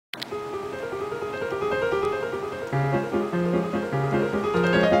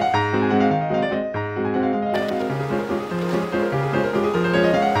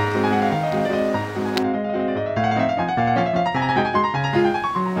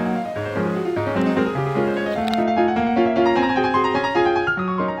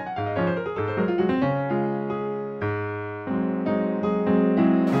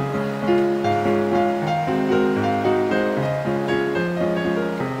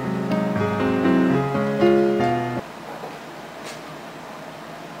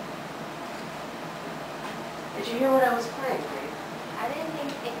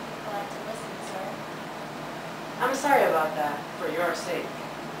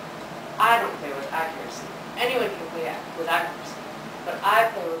I don't play with accuracy. Anyone can play with accuracy, but I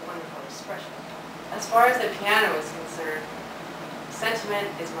play with wonderful expression. As far as the piano is concerned, sentiment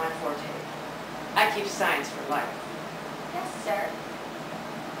is my forte. I keep science for life. Yes, sir.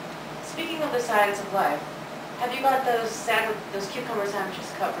 Speaking of the science of life, have you got those cucumber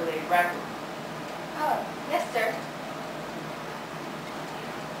sandwiches cut for Lady Bragdon? Oh, yes, sir.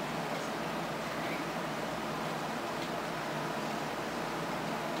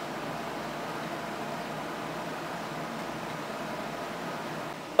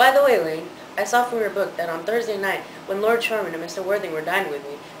 By the way, Lane, I saw from your book that on Thursday night, when Lord Charman and Mr. Worthing were dining with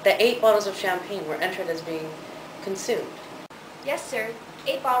me, that 8 bottles of champagne were entered as being consumed. Yes, sir.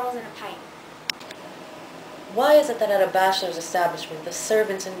 8 bottles and a pint. Why is it that at a bachelor's establishment, the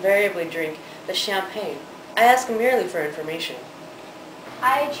servants invariably drink the champagne? I ask merely for information.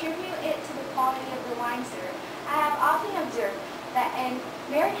 I attribute it to the quality of the wine, sir. I have often observed that in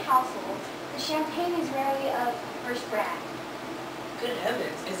married households, the champagne is rarely of first brand. Good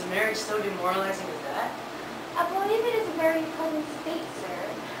heavens, is marriage so demoralizing as that? I believe it is a very pleasant state, sir.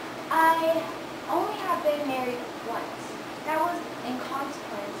 I only have been married once. That was in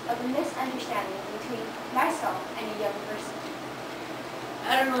consequence of a misunderstanding between myself and a young person.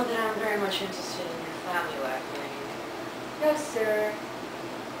 I don't know that I'm very much interested in your family life, Lane. No, sir.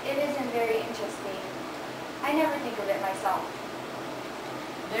 It isn't very interesting. I never think of it myself.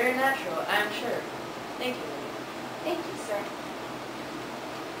 Very natural, I am sure. Thank you, Lane. Thank you, sir.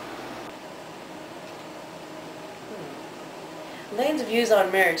 Lane's views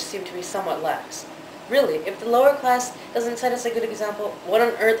on marriage seem to be somewhat lax. Really, if the lower class doesn't set us a good example, what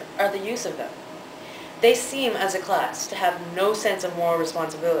on earth are the use of them? They seem, as a class, to have no sense of moral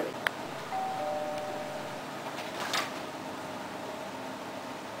responsibility.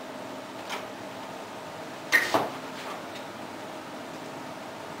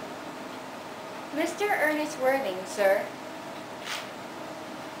 Mr. Ernest Worthing, sir.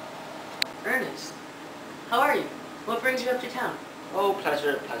 Ernest, how are you? What brings you up to town? Oh,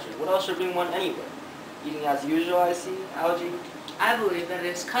 pleasure, pleasure. What else should bring one anywhere? Eating as usual, I see. Algae. I believe that it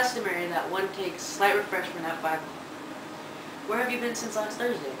is customary that one takes slight refreshment at 5 o'clock. Where have you been since last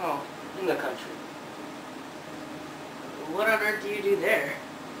Thursday? Oh, in the country. What on earth do you do there?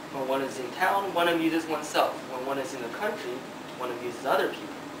 When one is in town, one amuses oneself. When one is in the country, one amuses other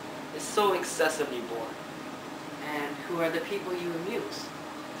people. It's so excessively boring. And who are the people you amuse?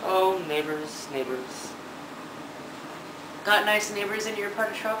 Oh, neighbors, neighbors. Got nice neighbors in your part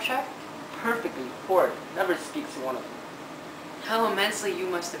of Shropshire? Perfectly horrid. Never speak to one of them. How immensely you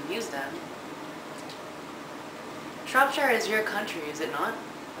must amuse them. Shropshire is your country, is it not?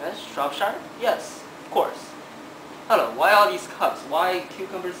 Yes, Shropshire? Yes, of course. Hello, why all these cups? Why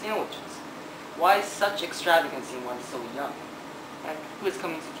cucumber sandwiches? Why such extravagance in one so young? And who is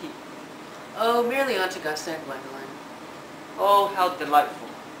coming to tea? Oh, merely Aunt Augusta and Gwendolyn. Oh, how delightful.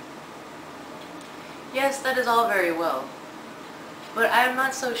 Yes, that is all very well. But I am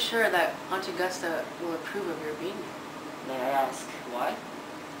not so sure that Aunt Augusta will approve of your being here. May I ask why?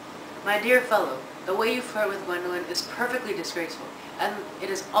 My dear fellow, the way you flirt with Gwendolyn is perfectly disgraceful, and it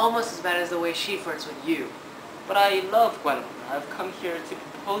is almost as bad as the way she flirts with you. But I love Gwendolyn. I've come here to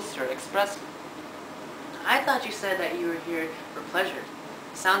propose to her expressly. I thought you said that you were here for pleasure.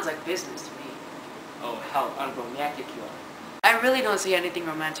 Sounds like business to me. Oh, how unromantic you are. I really don't see anything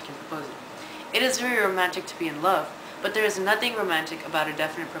romantic in proposing. It is very romantic to be in love, but there is nothing romantic about a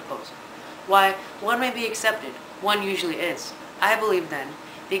definite proposal. Why, one may be accepted. One usually is. I believe then,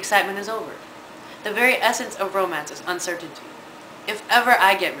 the excitement is over. The very essence of romance is uncertainty. If ever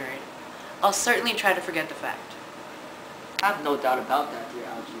I get married, I'll certainly try to forget the fact. I have no doubt about that, dear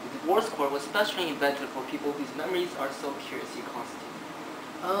Algie. The divorce court was specially invented for people whose memories are so curiously constant.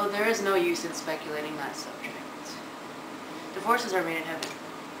 Oh, there is no use in speculating that subject. Divorces are made in heaven.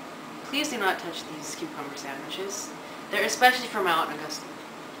 Please do not touch these cucumber sandwiches. They're especially for my Aunt Augusta.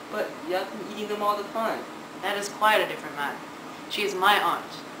 But you have been eating them all the time. That is quite a different matter. She is my aunt.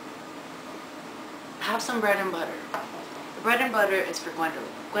 Have some bread and butter. The bread and butter is for Gwendolyn.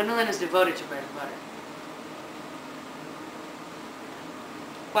 Gwendolyn is devoted to bread and butter.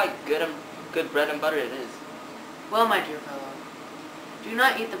 Quite good bread and butter it is. Well, my dear fellow, do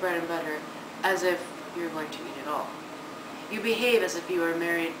not eat the bread and butter as if you're going to eat it all. You behave as if you are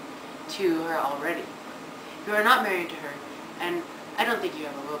married to her already. You are not married to her, and I don't think you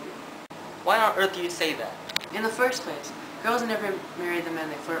ever will be. Why on earth do you say that? In the first place, girls never marry the men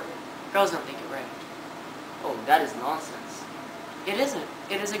they flirt with. Girls don't think it right. Oh, that is nonsense. It isn't.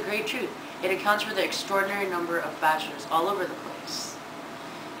 It is a great truth. It accounts for the extraordinary number of bachelors all over the place.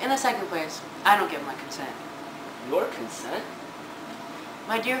 In the second place, I don't give my consent. Your consent?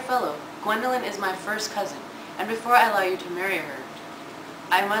 My dear fellow, Gwendolyn is my first cousin, and before I allow you to marry her,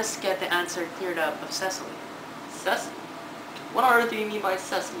 I must get the answer cleared up of Cecily. Cecily? What on earth do you mean by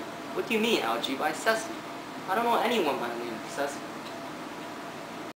Cecily? What do you mean, Algie, by Cecily? I don't know anyone by the name of Cecily.